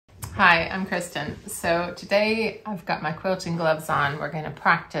Hi, I'm Kristen. So today I've got my quilting gloves on. We're going to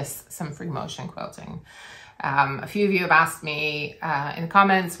practice some free motion quilting. A few of you have asked me in the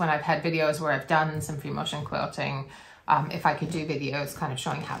comments when I've had videos where I've done some free motion quilting if I could do videos kind of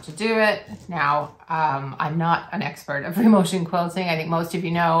showing how to do it. Now, I'm not an expert of free motion quilting. I think most of you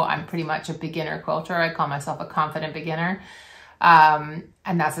know I'm pretty much a beginner quilter. I call myself a confident beginner.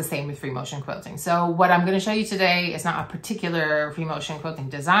 And that's the same with free motion quilting. So what I'm going to show you today is not a particular free motion quilting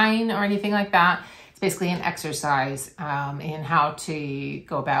design or anything like that. It's basically an exercise in how to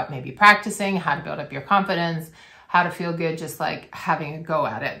go about maybe practicing, how to build up your confidence, how to feel good just like having a go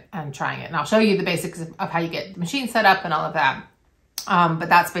at it and trying it. And I'll show you the basics of how you get the machine set up and all of that. But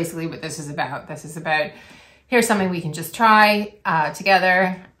that's basically what this is about. This is about, here's something we can just try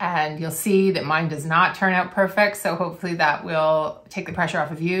together, and you'll see that mine does not turn out perfect. So hopefully that will take the pressure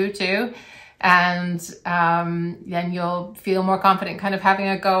off of you too. And then you'll feel more confident kind of having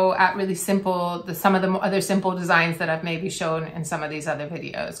a go at really simple, some of the other simple designs that I've maybe shown in some of these other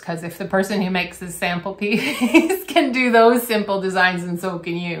videos. Because if the person who makes this sample piece can do those simple designs, and so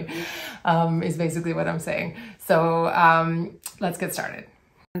can you, is basically what I'm saying. So let's get started.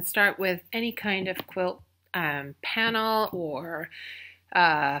 And start with any kind of quilt panel or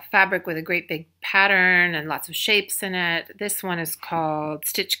fabric with a great big pattern and lots of shapes in it. This one is called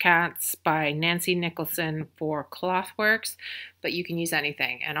Stitch Cats by Nancy Nicholson for Clothworks, but you can use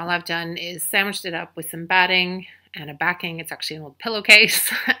anything. And all I've done is sandwiched it up with some batting and a backing. It's actually an old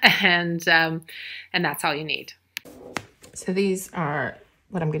pillowcase, and that's all you need. So these are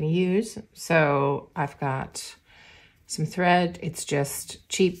what I'm going to use. So I've got some thread. It's just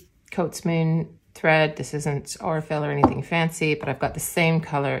cheap Coats Moon thread. This isn't Aurifil or anything fancy, but I've got the same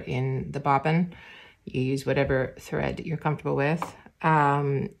color in the bobbin. You use whatever thread you're comfortable with.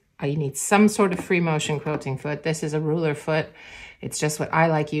 You need some sort of free motion quilting foot. This is a ruler foot. It's just what I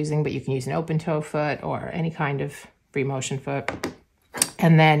like using, but you can use an open toe foot or any kind of free motion foot.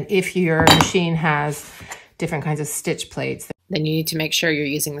 And then if your machine has different kinds of stitch plates, then you need to make sure you're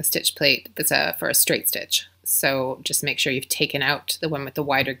using the stitch plate that's for a straight stitch. So just make sure you've taken out the one with the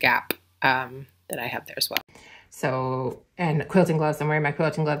wider gap that I have there as well. So, and quilting gloves, I'm wearing my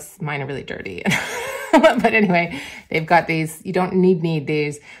quilting gloves. Mine are really dirty. But anyway, they've got these, you don't need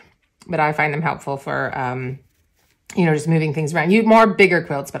these, but I find them helpful for, you know, just moving things around. You more bigger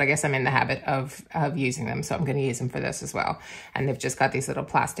quilts, but I guess I'm in the habit of using them. So I'm going to use them for this as well. And they've just got these little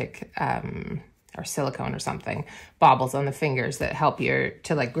plastic, or silicone or something, bobbles on the fingers that help you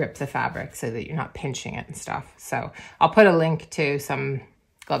to like grip the fabric so that you're not pinching it and stuff. So I'll put a link to some,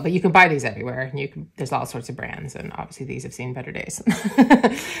 but you can buy these everywhere, and there's all sorts of brands, and obviously these have seen better days.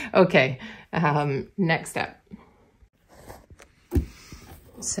 Okay, next up.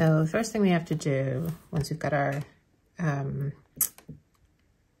 So the first thing we have to do once we've got our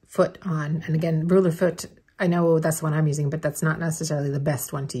foot on, and again, ruler foot, I know that's the one I'm using, but that's not necessarily the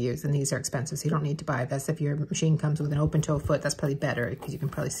best one to use, and these are expensive, so you don't need to buy this. If your machine comes with an open toe foot, that's probably better because you can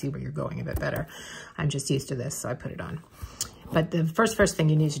probably see where you're going a bit better. I'm just used to this, so I put it on. But the first thing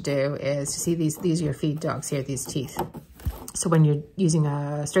you need to do is to see these are your feed dogs here, these teeth. So when you're using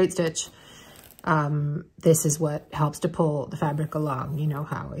a straight stitch, this is what helps to pull the fabric along. You know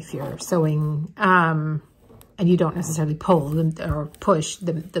how if you're sewing and you don't necessarily pull or push,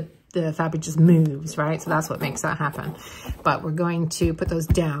 the fabric just moves, right? So that's what makes that happen. But we're going to put those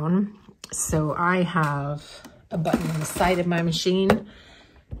down. So I have a button on the side of my machine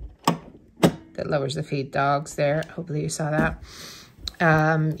that lowers the feed dogs there. Hopefully you saw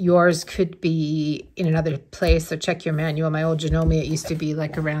that. Yours could be in another place, so check your manual. My old Janome, it used to be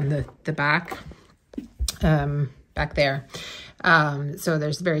like around the back, back there. So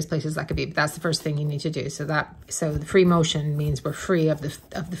there's various places that could be, but that's the first thing you need to do. So the free motion means we're free of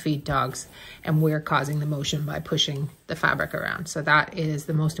the feed dogs, and we're causing the motion by pushing the fabric around. So that is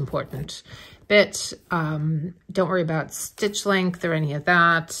the most important bit. Don't worry about stitch length or any of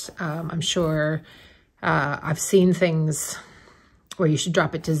that. I'm sure I've seen things where you should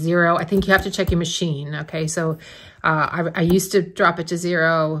drop it to 0. I think you have to check your machine. Okay, so I used to drop it to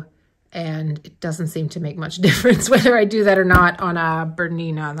 0, and it doesn't seem to make much difference whether I do that or not on a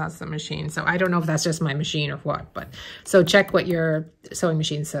Bernina. That's the machine. So I don't know if that's just my machine or what, but so check what your sewing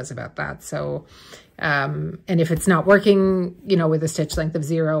machine says about that. So, and if it's not working, you know, with a stitch length of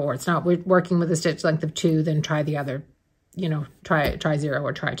 0, or it's not working with a stitch length of 2, then try the other, you know, try 0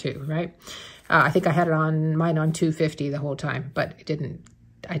 or try 2, right? I think I had mine on 250 the whole time, but it didn't,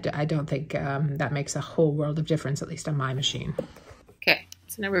 I don't think that makes a whole world of difference, at least on my machine. Okay.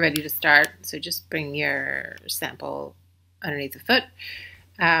 So now we're ready to start. So just bring your sample underneath the foot.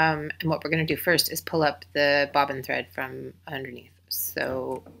 And what we're going to do first is pull up the bobbin thread from underneath.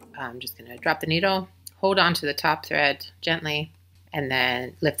 So I'm just going to drop the needle, hold on to the top thread gently, and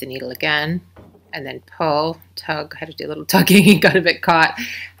then lift the needle again, and then pull, tug. I had to do a little tugging, got a bit caught,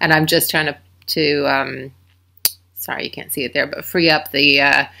 and I'm just trying to sorry you can't see it there, but free up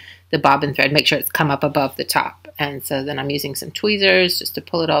the bobbin thread, make sure it's come up above the top. And so then I'm using some tweezers just to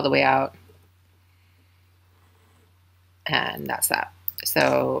pull it all the way out. And that's that.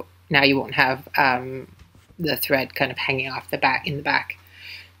 So now you won't have the thread kind of hanging off the back in the back.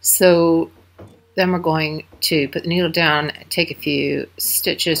 So then we're going to put the needle down, take a few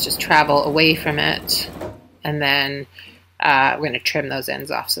stitches, just travel away from it, and then we're going to trim those ends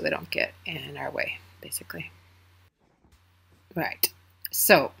off so they don't get in our way, basically. Right.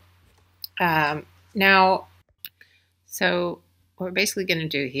 So now, what we're basically going to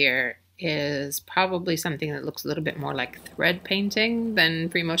do here is probably something that looks a little bit more like thread painting than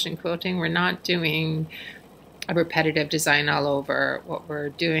free motion quilting. We're not doing a repetitive design all over. What we're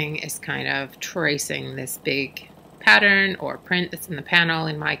doing is kind of tracing this big pattern or print that's in the panel,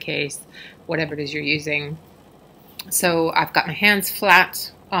 in my case, whatever it is you're using. So I've got my hands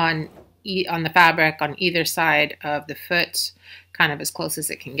flat on the fabric on either side of the foot, kind of as close as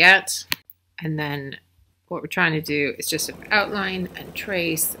it can get. And then what we're trying to do is just outline and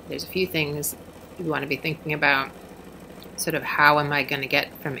trace. There's a few things you want to be thinking about, sort of how am I going to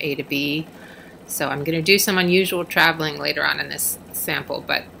get from A to B. So I'm going to do some unusual traveling later on in this sample,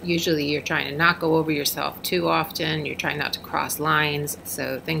 but usually you're trying to not go over yourself too often. You're trying not to cross lines,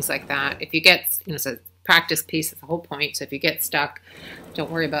 so things like that. If you get, it's a practice piece, it's the whole point. So if you get stuck, don't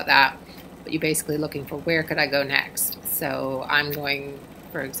worry about that. But you're basically looking for where could I go next. So I'm going,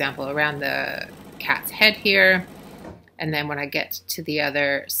 for example, around the cat's head here, and then when I get to the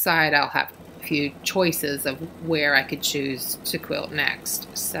other side, I'll have a few choices of where I could choose to quilt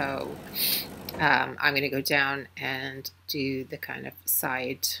next. So I'm going to go down and do the kind of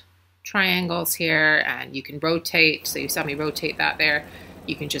side triangles here, and you can rotate. So you saw me rotate that there.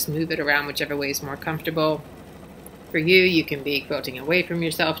 You can just move it around whichever way is more comfortable for you. You can be quilting away from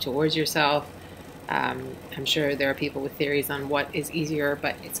yourself, towards yourself. I'm sure there are people with theories on what is easier,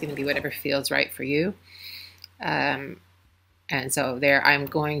 but it's going to be whatever feels right for you. And so there I'm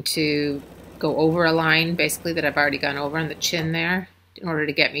going to go over a line basically that I've already gone over on the chin there in order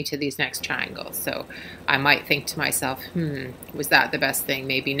to get me to these next triangles. So I might think to myself, was that the best thing?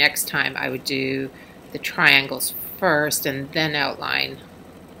 Maybe next time I would do the triangles first and then outline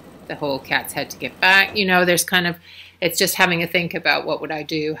the whole cat's head to get back. There's kind of, it's just having a think about what would I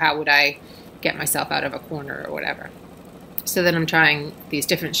do? How would I get myself out of a corner or whatever? So then I'm trying these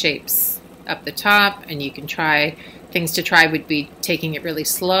different shapes up the top, and you can try, things to try would be taking it really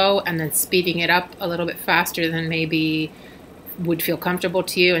slow and then speeding it up a little bit faster than maybe would feel comfortable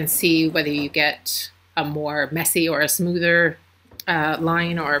to you, and see whether you get a more messy or a smoother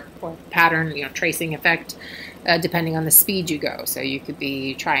line or pattern, tracing effect, depending on the speed you go. So you could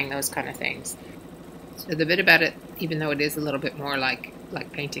be trying those kind of things. So the bit about it, even though it is a little bit more like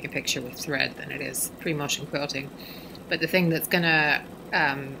painting a picture with thread than it is free motion quilting, but the thing that's going to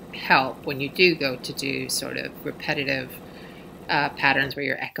help when you do go to do sort of repetitive patterns where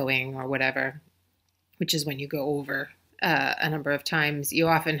you're echoing or whatever, which is when you go over a number of times, you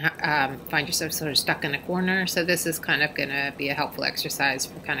often find yourself sort of stuck in a corner. So this is kind of going to be a helpful exercise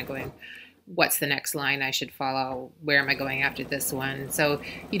for kind of going, what's the next line I should follow? Where am I going after this one? So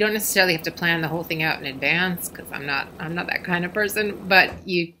you don't necessarily have to plan the whole thing out in advance, because I'm not that kind of person, but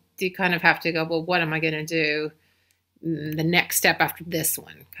you do kind of have to go, well, what am I going to do the next step after this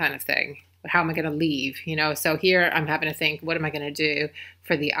one, kind of thing? How am I going to leave? So here I'm having to think, what am I going to do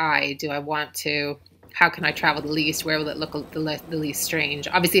for the eye? Do I want to, how can I travel the least? Where will it look the least strange?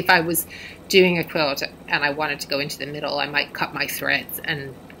 Obviously, if I was doing a quilt and I wanted to go into the middle, I might cut my threads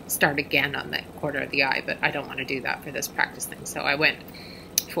and start again on the corner of the eye, but I don't want to do that for this practice thing. So I went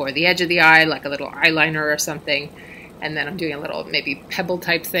for the edge of the eye, like a little eyeliner or something, and then I'm doing a little maybe pebble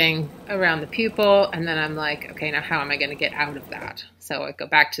type thing around the pupil, and then I'm like, okay, now how am I going to get out of that? So I go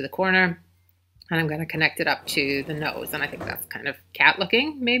back to the corner, and I'm going to connect it up to the nose, and I think that's kind of cat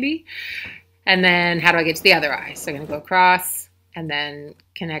looking, maybe. And then how do I get to the other eye? So I'm going to go across, and then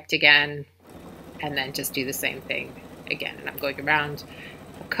connect again, and then just do the same thing again. And I'm going around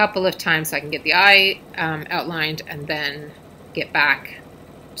a couple of times so I can get the eye outlined, and then get back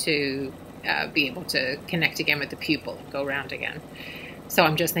to be able to connect again with the pupil and go around again. So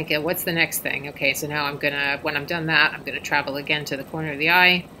I'm just thinking, what's the next thing? Okay, so now I'm gonna, when I'm done that, I'm gonna travel again to the corner of the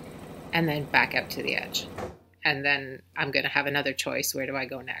eye, and then back out to the edge. And then I'm gonna have another choice, where do I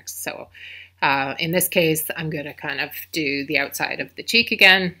go next? So in this case, I'm gonna kind of do the outside of the cheek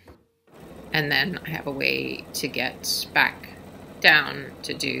again, and then I have a way to get back down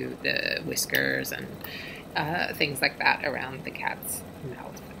to do the whiskers and things like that around the cat's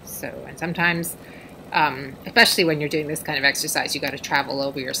mouth. So, and sometimes, especially when you're doing this kind of exercise, you got to travel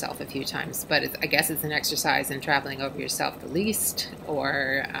over yourself a few times. But I guess it's an exercise in traveling over yourself the least,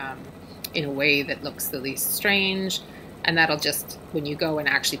 or in a way that looks the least strange. And that'll just, when you go and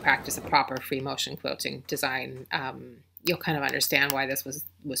actually practice a proper free motion quilting design, you'll kind of understand why this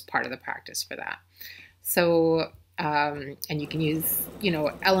was part of the practice for that. So, and you can use,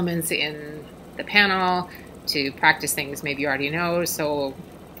 elements in the panel to practice things maybe you already know. So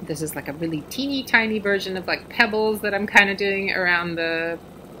this is like a really teeny tiny version of like pebbles that I'm kind of doing around I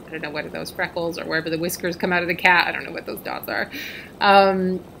don't know, what are those, freckles or wherever the whiskers come out of the cat. I don't know what those dots are.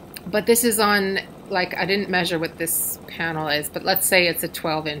 But this is on, like, I didn't measure what this panel is, but let's say it's a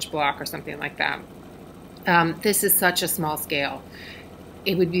 12-inch block or something like that. This is such a small scale.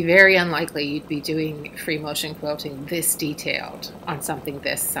 It would be very unlikely you'd be doing free motion quilting this detailed on something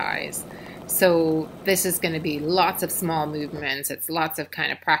this size. So this is going to be lots of small movements. It's lots of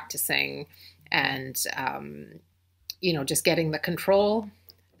kind of practicing and, just getting the control.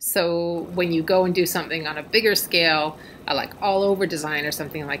 So when you go and do something on a bigger scale, like all over design or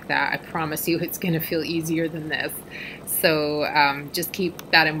something like that, I promise you it's going to feel easier than this. So just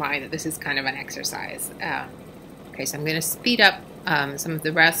keep that in mind, that this is kind of an exercise. Okay, so I'm going to speed up some of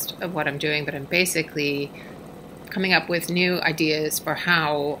the rest of what I'm doing, but I'm basically coming up with new ideas for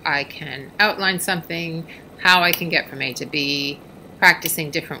how I can outline something, how I can get from A to B,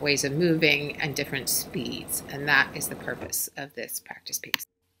 practicing different ways of moving and different speeds. And that is the purpose of this practice piece.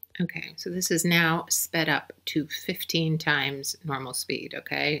 Okay, so this is now sped up to 15 times normal speed,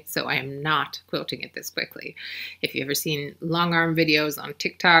 okay? So I am not quilting it this quickly. If you've ever seen long arm videos on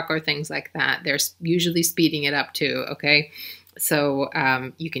TikTok or things like that, they're usually speeding it up too, okay? So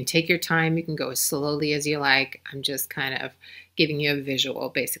you can take your time, you can go as slowly as you like. I'm just kind of giving you a visual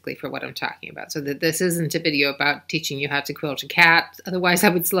basically for what I'm talking about. So that this isn't a video about teaching you how to quilt a cat. Otherwise I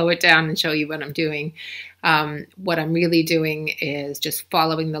would slow it down and show you what I'm doing. What I'm really doing is just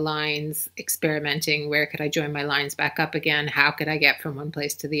following the lines, experimenting. Where could I join my lines back up again? How could I get from one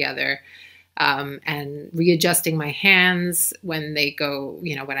place to the other? And readjusting my hands when they go,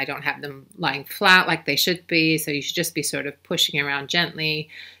 when I don't have them lying flat like they should be. So you should just be sort of pushing around gently.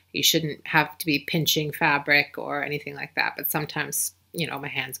 You shouldn't have to be pinching fabric or anything like that. But sometimes, my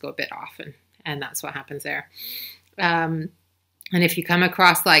hands go a bit off and that's what happens there. And if you come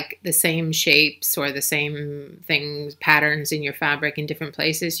across like the same shapes or the same things, patterns in your fabric in different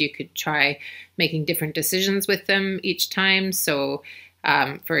places, you could try making different decisions with them each time. So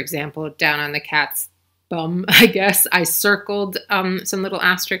for example, down on the cat's bum, I guess, I circled some little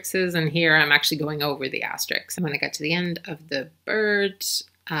asterisks, and here I'm actually going over the asterisks. And when I got to the end of the bird,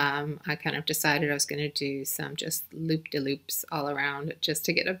 I kind of decided I was going to do some just loop-de-loops all around just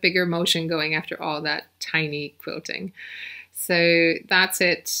to get a bigger motion going after all that tiny quilting. So that's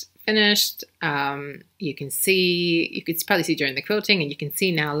it finished. You can probably see during the quilting, and you can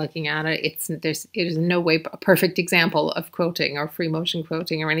see now looking at it, it is in no way a perfect example of quilting or free motion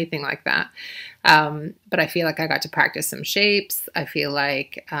quilting or anything like that. But I feel like I got to practice some shapes. I feel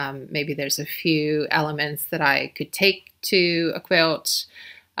like maybe there's a few elements that I could take to a quilt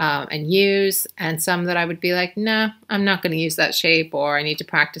and use, and some that I would be like, nah, I'm not going to use that shape, or I need to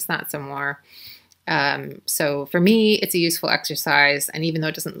practice that some more. So for me, it's a useful exercise, and even though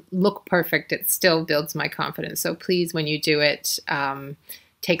it doesn't look perfect, it still builds my confidence. So please, when you do it,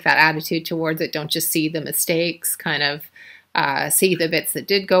 take that attitude towards it. Don't just see the mistakes, kind of see the bits that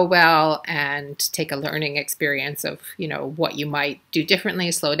did go well, and take a learning experience of, what you might do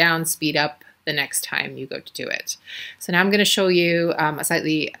differently, slow down, speed up the next time you go to do it. So now I'm going to show you a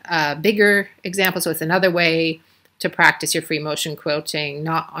slightly bigger example. So it's another way to practice your free motion quilting,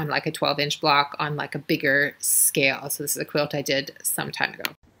 not on like a 12-inch block, on like a bigger scale. So this is a quilt I did some time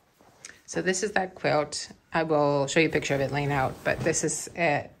ago. So this is that quilt. I will show you a picture of it laying out, but this is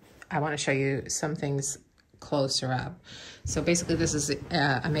it. I want to show you some things closer up. So basically this is,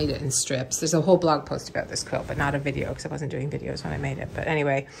 I made it in strips. There's a whole blog post about this quilt, but not a video because I wasn't doing videos when I made it. But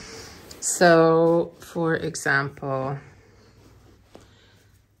anyway, so for example,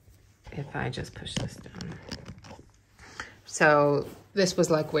 if I just push this down. So this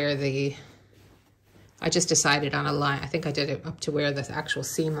was like where I just decided on a line. I think I did it up to where the actual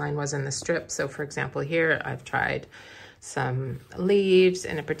seam line was in the strip. So for example, here I've tried some leaves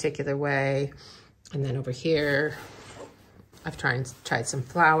in a particular way. And then over here, I've tried some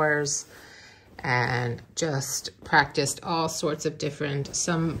flowers and just practiced all sorts of different,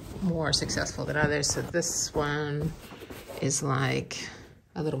 some more successful than others. So this one is like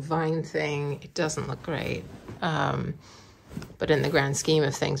a little vine thing. It doesn't look great. but in the grand scheme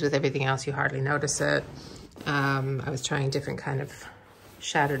of things with everything else, you hardly notice it. I was trying different kind of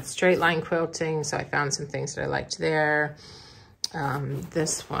shattered straight line quilting, so I found some things that I liked there.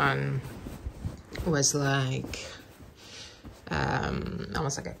 This one was like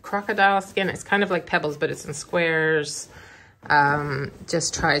almost like a crocodile skin. It's kind of like pebbles, but it's in squares.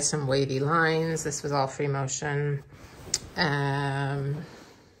 Just tried some wavy lines. This was all free motion.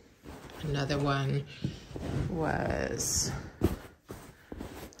 Another one was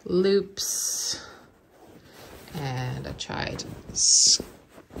loops, and I tried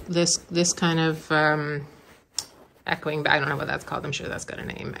this kind of echoing, I don't know what that's called, I'm sure that's got a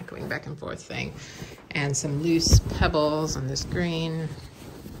name, echoing back and forth thing, and some loose pebbles on this green,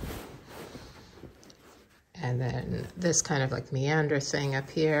 and then this kind of like meander thing up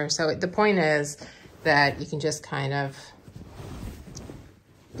here. So the point is that you can just kind of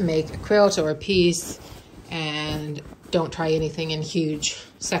make a quilt or a piece and don't try anything in huge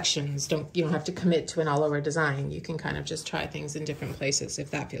sections. You don't have to commit to an all over design. You can kind of just try things in different places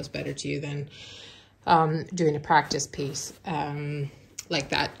if that feels better to you than doing a practice piece like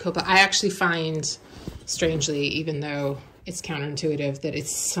that. I actually find, strangely, even though it's counterintuitive, that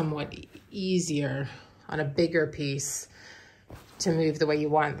it's somewhat easier on a bigger piece to move the way you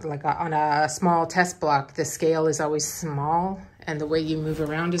want. Like on a small test block, the scale is always small and the way you move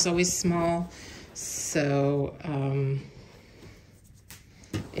around is always small. So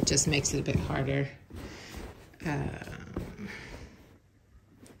it just makes it a bit harder.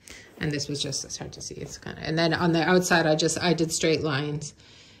 And this was just, it's hard to see, it's kind of, and then on the outside, I did straight lines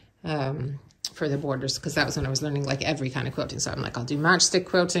for the borders, because that was when I was learning like every kind of quilting. So I'm like, I'll do matchstick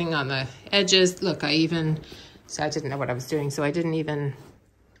quilting on the edges. Look, so I didn't know what I was doing, so I didn't even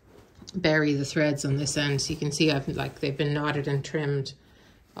bury the threads on this end. So you can see they've been knotted and trimmed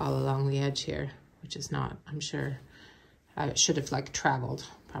all along the edge here, which is not, I'm sure, I should have like traveled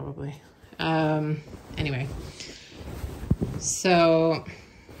probably. Anyway, so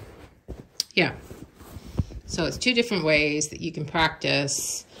yeah, so it's two different ways that you can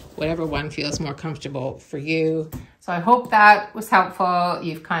practice, whatever one feels more comfortable for you. So I hope that was helpful.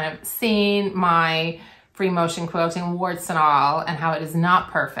 You've kind of seen my free motion quilting, warts and all, and how it is not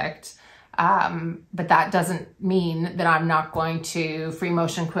perfect. But that doesn't mean that I'm not going to free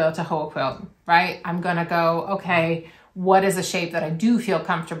motion quilt a whole quilt, right? I'm gonna go, okay, what is a shape that I do feel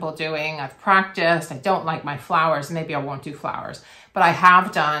comfortable doing? I've practiced, I don't like my flowers, maybe I won't do flowers, but I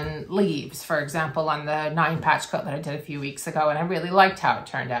have done leaves, for example, on the 9-patch quilt that I did a few weeks ago, and I really liked how it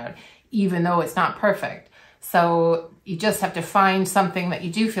turned out, even though it's not perfect. So you just have to find something that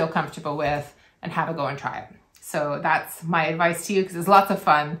you do feel comfortable with and have a go and try it. So that's my advice to you, because it's lots of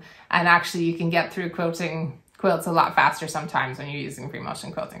fun, and actually you can get through quilting quilts a lot faster sometimes when you're using free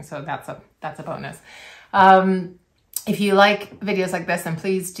motion quilting. So that's a bonus. If you like videos like this, then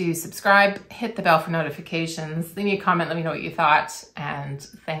please do subscribe, hit the bell for notifications, leave me a comment, let me know what you thought, and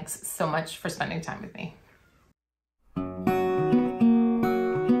thanks so much for spending time with me.